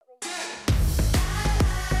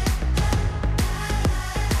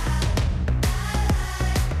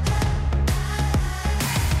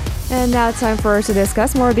And now it's time for us to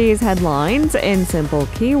discuss more of these headlines in simple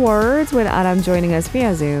keywords with Adam joining us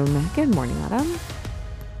via Zoom. Good morning, Adam.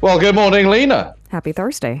 Well, good morning, Lena. Happy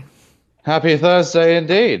Thursday. Happy Thursday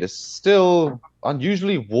indeed. It's still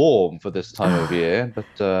unusually warm for this time of year,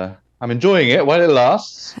 but I'm enjoying it while it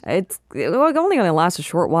lasts. It's only going to last a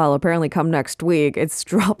short while. Apparently, come next week, it's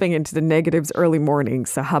dropping into the negatives early morning.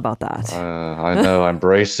 So how about that? I know, I'm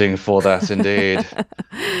bracing for that indeed.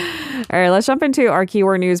 All right, let's jump into our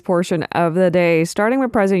keyword news portion of the day, starting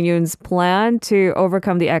with President Yoon's plan to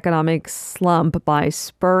overcome the economic slump by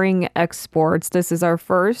spurring exports. This is our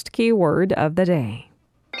first keyword of the day.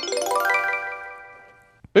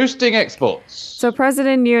 Boosting exports. So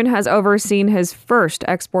President Yoon has overseen his first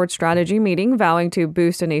export strategy meeting, vowing to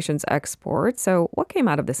boost the nation's exports. So what came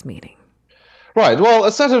out of this meeting? Right, well,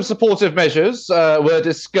 a set of supportive measures were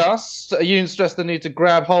discussed. Yoon stressed the need to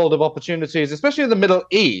grab hold of opportunities, especially in the Middle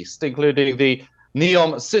East, including the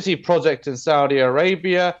Neom City project in Saudi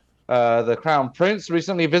Arabia. The Crown Prince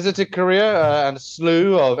recently visited Korea, and a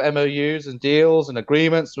slew of MOUs and deals and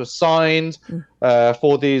agreements were signed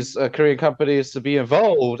for these Korean companies to be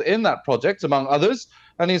involved in that project, among others.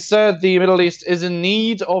 And he said the Middle East is in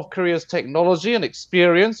need of Korea's technology and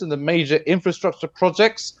experience in the major infrastructure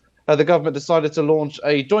projects. The government decided to launch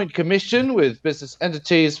a joint commission with business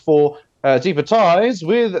entities for deeper ties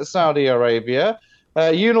with Saudi Arabia.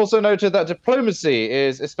 Yoon also noted that diplomacy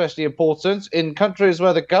is especially important in countries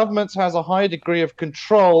where the government has a high degree of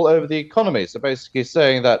control over the economy. So basically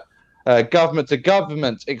saying that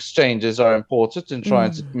government-to-government exchanges are important in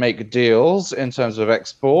trying to make deals in terms of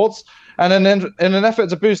exports. And in an effort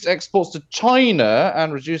to boost exports to China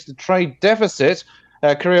and reduce the trade deficit,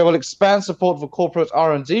 Korea will expand support for corporate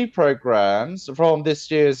R&D programs from this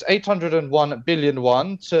year's 801 billion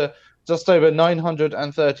won to just over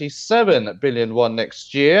 937 billion won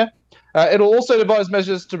next year. It'll also devise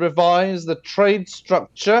measures to revise the trade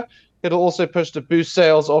structure. It'll also push to boost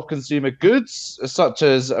sales of consumer goods, such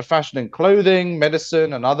as fashion and clothing,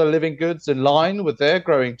 medicine, and other living goods in line with their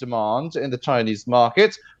growing demand in the Chinese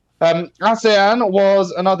market. ASEAN was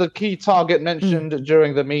another key target mentioned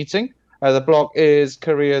during the meeting. The bloc is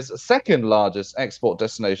Korea's second largest export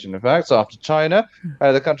destination, in fact, after China.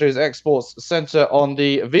 The country's exports center on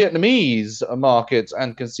the Vietnamese market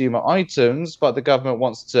and consumer items, but the government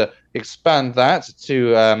wants to expand that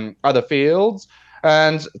to other fields.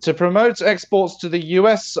 And to promote exports to the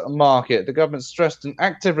US market, the government stressed an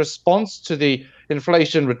active response to the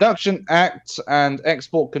Inflation Reduction Act and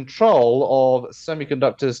export control of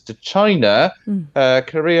semiconductors to China.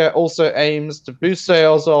 Korea also aims to boost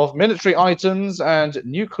sales of military items and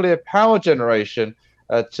nuclear power generation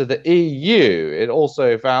to the EU. It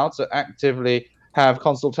also vowed to actively have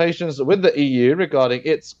consultations with the EU regarding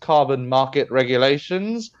its carbon market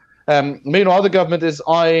regulations. Meanwhile, the government is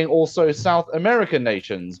eyeing also South American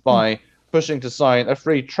nations by pushing to sign a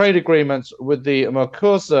free trade agreement with the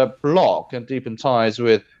Mercosur bloc and deepen ties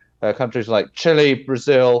with countries like Chile,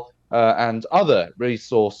 Brazil, and other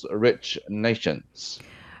resource-rich nations.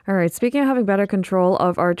 All right, speaking of having better control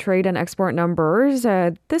of our trade and export numbers,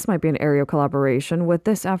 this might be an area of collaboration with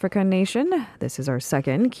this African nation. This is our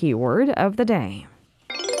second keyword of the day.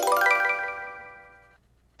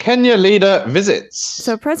 Kenya leader visits.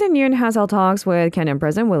 So President Yoon has held talks with Kenyan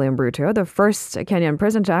President William Ruto, the first Kenyan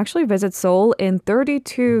president to actually visit Seoul in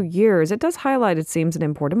 32 years. It does highlight, it seems, an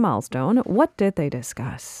important milestone. What did they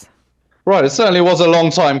discuss? Right, it certainly was a long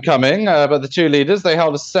time coming, but the two leaders, they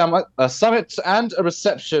held a summit and a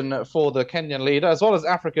reception for the Kenyan leader, as well as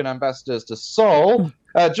African ambassadors to Seoul.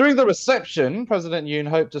 During the reception, President Yoon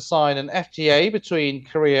hoped to sign an FTA between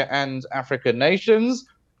Korea and African nations,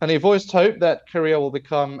 and he voiced hope that Korea will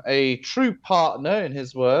become a true partner, in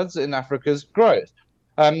his words, in Africa's growth.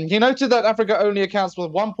 He noted that Africa only accounts for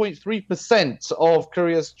 1.3% of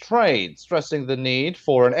Korea's trade, stressing the need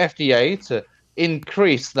for an FTA to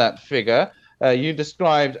increase that figure. You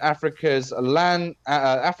described Africa as a land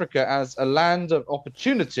of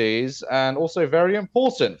opportunities and also very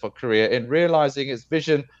important for Korea in realizing its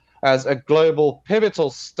vision as a global pivotal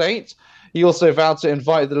state. He also vowed to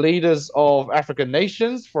invite the leaders of African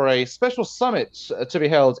nations for a special summit to be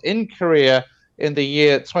held in Korea in the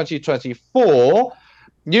year 2024.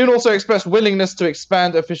 Yoon also expressed willingness to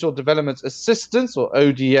expand official development assistance, or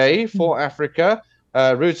ODA, for Africa.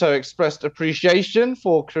 Ruto expressed appreciation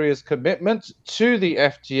for Korea's commitment to the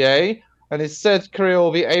FTA, and he said Korea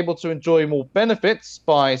will be able to enjoy more benefits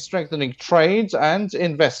by strengthening trade and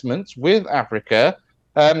investment with Africa.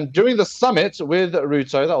 During the summit with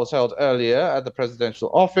Ruto that was held earlier at the presidential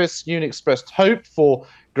office, Yoon expressed hope for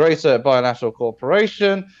greater bilateral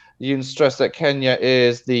cooperation. Yoon stressed that Kenya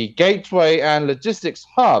is the gateway and logistics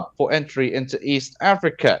hub for entry into East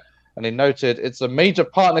Africa. And he noted it's a major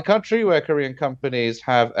partner country where Korean companies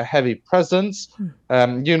have a heavy presence.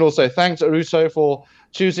 Yoon also thanked Ruto for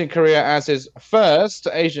choosing Korea as his first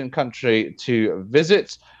Asian country to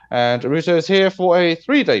visit. And Ruto is here for a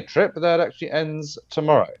 3-day trip that actually ends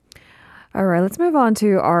tomorrow. All right, let's move on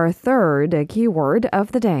to our third keyword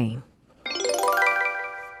of the day.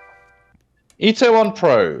 Itaewon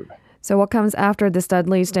probe. So what comes after this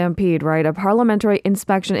deadly stampede, right? A parliamentary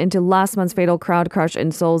inspection into last month's fatal crowd crush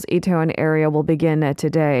in Seoul's Itaewon area will begin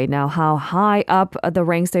today. Now, how high up the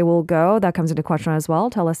ranks they will go, that comes into question as well.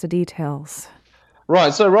 Tell us the details.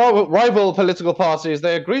 Right, so rival political parties,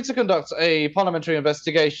 they agreed to conduct a parliamentary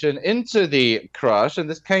investigation into the crush, and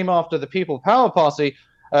this came after the People Power Party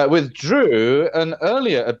withdrew an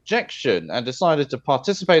earlier objection and decided to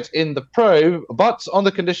participate in the probe, but on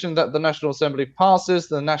the condition that the National Assembly passes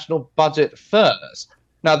the national budget first.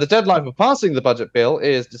 Now, the deadline for passing the budget bill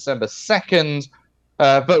is December 2nd,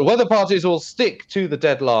 but whether parties will stick to the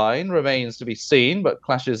deadline remains to be seen, but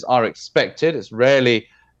clashes are expected. It's rarely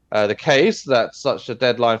the case that such a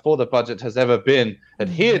deadline for the budget has ever been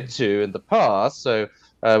adhered to in the past. So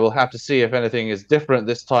we'll have to see if anything is different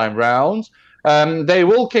this time round. They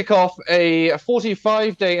will kick off a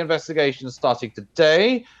 45-day investigation starting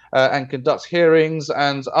today and conduct hearings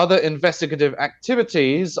and other investigative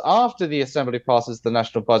activities after the Assembly passes the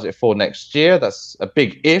national budget for next year. That's a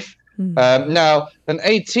big if. Now, an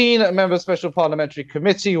 18-member special parliamentary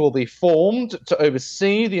committee will be formed to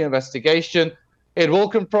oversee the investigation. It will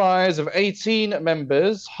comprise of 18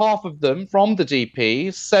 members, half of them from the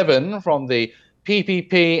DP, 7 from the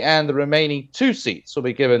PPP, and the remaining 2 seats will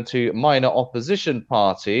be given to minor opposition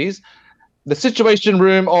parties. The Situation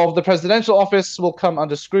Room of the Presidential Office will come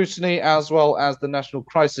under scrutiny, as well as the National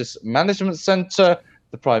Crisis Management Centre,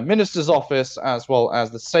 the Prime Minister's Office, as well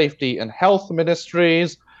as the Safety and Health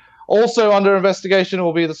Ministries. Also under investigation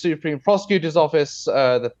will be the Supreme Prosecutor's Office,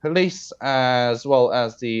 the police, as well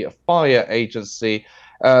as the fire agency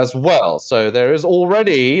as well. So there is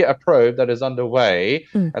already a probe that is underway,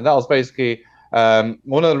 and that was basically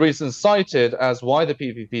one of the reasons cited as why the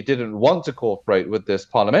PPP didn't want to cooperate with this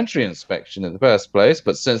parliamentary inspection in the first place.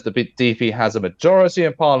 But since the DP has a majority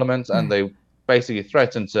in Parliament and they basically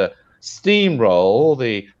threatened to steamroll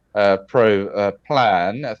the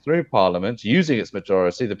plan through Parliament using its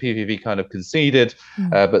majority, the PPP kind of conceded,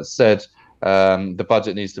 but said the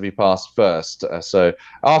budget needs to be passed first. So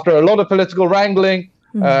after a lot of political wrangling,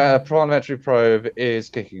 a parliamentary probe is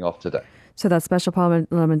kicking off today. So that special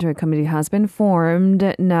parliamentary committee has been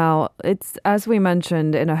formed. Now, it's, as we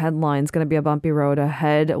mentioned in a headline, it's going to be a bumpy road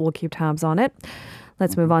ahead. We'll keep tabs on it.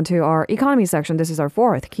 Let's move on to our economy section. This is our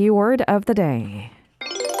fourth keyword of the day.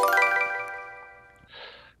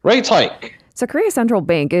 Rate hike. So Korea Central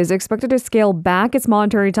Bank is expected to scale back its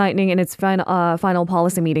monetary tightening in its final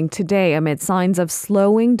policy meeting today amid signs of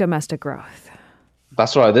slowing domestic growth.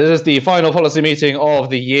 That's right. This is the final policy meeting of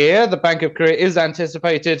the year. The Bank of Korea is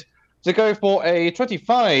anticipated to go for a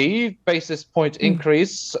 25 basis point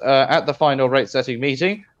increase at the final rate setting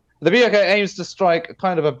meeting. The BOK aims to strike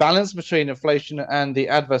kind of a balance between inflation and the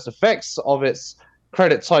adverse effects of its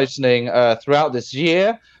credit tightening throughout this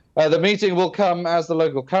year. The meeting will come as the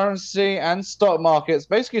local currency and stock markets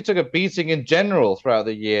basically took a beating in general throughout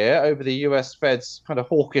the year over the US Fed's kind of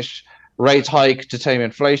hawkish rate hike to tame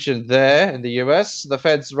inflation there in the US. The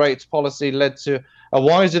Fed's rate policy led to a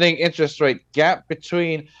widening interest rate gap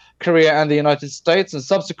between Korea and the United States and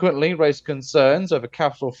subsequently raised concerns over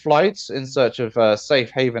capital flights in search of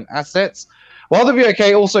safe haven assets. While the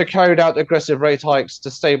BOK also carried out aggressive rate hikes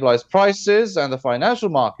to stabilize prices and the financial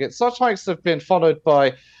market, such hikes have been followed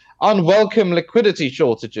by unwelcome liquidity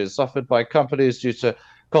shortages suffered by companies due to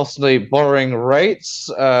costly borrowing rates,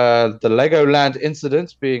 the Legoland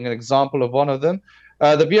incident being an example of one of them.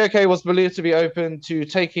 The BOK was believed to be open to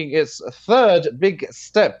taking its third big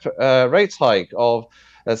step rate hike of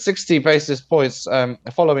 60 basis points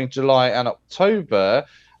following July and October,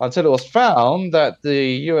 until it was found that the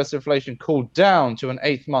US inflation cooled down to an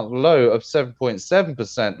 8-month low of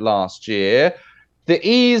 7.7% last year. The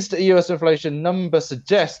eased US inflation number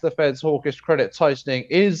suggests the Fed's hawkish credit tightening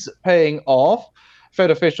is paying off.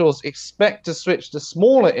 Fed officials expect to switch to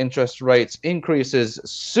smaller interest rate increases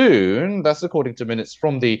soon. That's according to minutes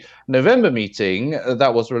from the November meeting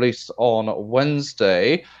that was released on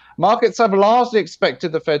Wednesday. Markets have largely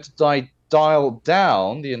expected the Fed to dial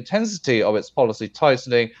down the intensity of its policy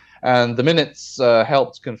tightening And the minutes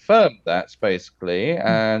helped confirm that, basically.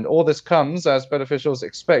 And all this comes as Fed officials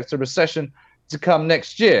expect a recession to come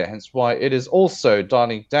next year, hence why it is also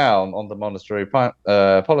dialing down on the monetary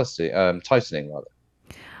policy, tightening, rather.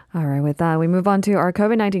 All right, with that, we move on to our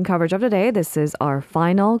COVID-19 coverage of the day. This is our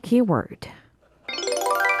final keyword.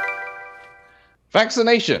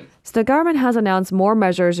 Vaccination. So the government has announced more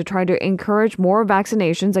measures to try to encourage more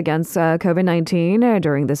vaccinations against COVID-19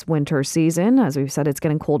 during this winter season. As we've said, it's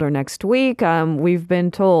getting colder next week. We've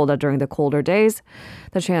been told that during the colder days,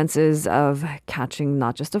 the chances of catching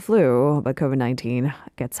not just a flu, but COVID-19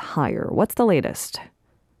 gets higher. What's the latest?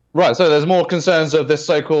 Right, so there's more concerns of this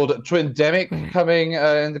so-called twindemic coming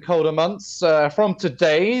in the colder months. From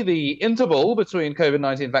today, the interval between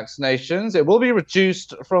COVID-19 vaccinations, it will be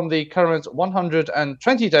reduced from the current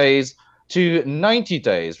 120 days to 90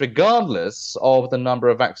 days, regardless of the number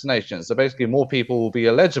of vaccinations. So basically, more people will be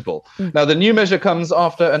eligible. Now, the new measure comes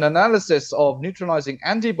after an analysis of neutralizing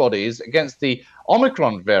antibodies against the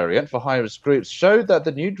Omicron variant for high-risk groups showed that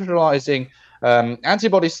the neutralizing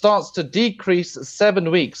antibody starts to decrease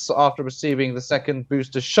 7 weeks after receiving the second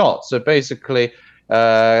booster shot. So basically,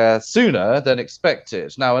 sooner than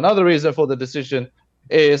expected. Now, another reason for the decision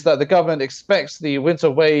is that the government expects the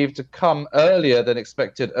winter wave to come earlier than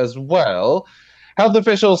expected as well. Health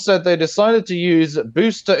officials said they decided to use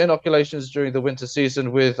booster inoculations during the winter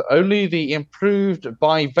season with only the improved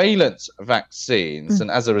bivalent vaccines.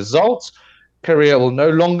 And as a result, Korea will no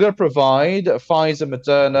longer provide Pfizer,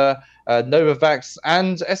 Moderna, Novavax,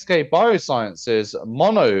 and SK Biosciences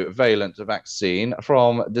monovalent vaccine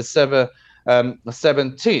from December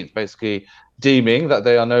 17th, basically deeming that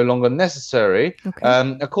they are no longer necessary.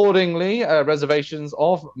 Okay. Accordingly, reservations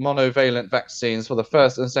of monovalent vaccines for the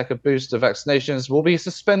first and second booster vaccinations will be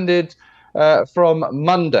suspended from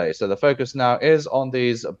Monday. So the focus now is on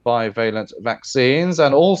these bivalent vaccines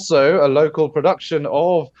and also a local production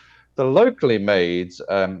of the locally made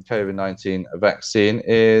COVID-19 vaccine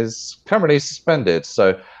is currently suspended.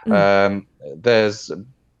 So there's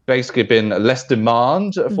basically been less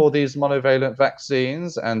demand for these monovalent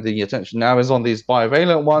vaccines, and the attention now is on these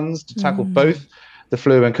bivalent ones to tackle both the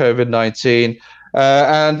flu and COVID-19.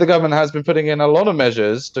 And the government has been putting in a lot of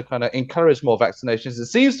measures to kind of encourage more vaccinations. It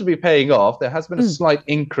seems to be paying off. There has been a slight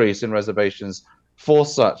increase in reservations for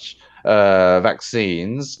such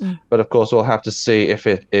vaccines, but of course we'll have to see if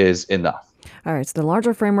it is enough. All right, so the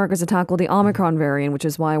larger framework is to tackle the Omicron variant, which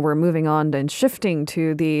is why we're moving on and shifting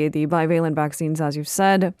to the bivalent vaccines, as you've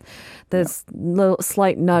said. This little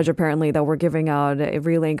slight nudge, apparently, that we're giving out,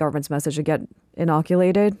 relaying government's message to get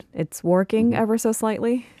inoculated. It's working ever so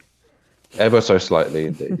slightly. Ever so slightly,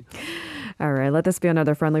 indeed. All right, let this be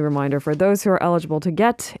another friendly reminder for those who are eligible to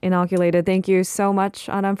get inoculated. Thank you so much,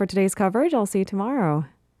 Anam, for today's coverage. I'll see you tomorrow.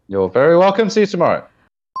 You're very welcome. See you tomorrow.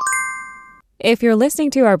 If you're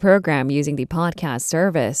listening to our program using the podcast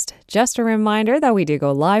service, just a reminder that we do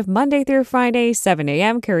go live Monday through Friday, 7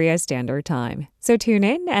 a.m. Korea Standard Time. So tune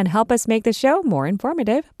in and help us make the show more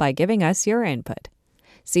informative by giving us your input.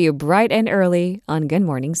 See you bright and early on Good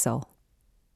Morning Seoul.